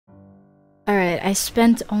Alright, I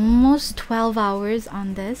spent almost 12 hours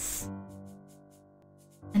on this.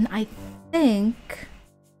 And I think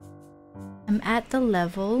I'm at the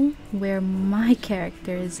level where my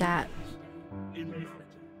character is at.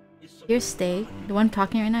 Here's Stay. The one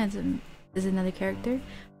talking right now is another character.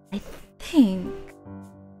 I think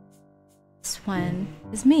this one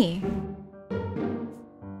is me.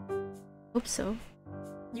 Hope so.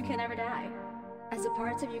 You can never die. As the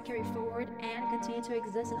parts of you carry forward and continue to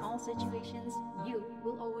exist in all situations, you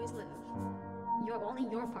will always live. You are only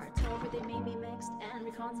your parts, however they may be mixed and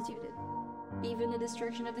reconstituted. Even the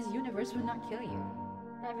destruction of this universe would not kill you.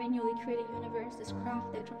 Every newly created universe is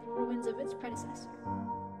crafted from the ruins of its predecessor.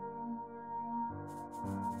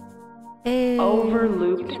 Hey.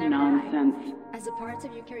 Overlooked nonsense. Die. As the parts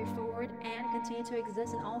of you carry forward and continue to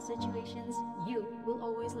exist in all situations, you will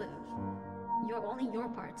always live. You are only your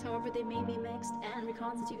parts, however they may be mixed and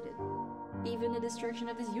reconstituted. Even the destruction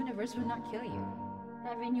of this universe would not kill you.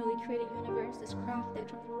 Every newly created universe is crafted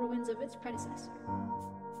from the ruins of its predecessor.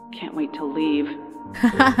 Can't wait to leave.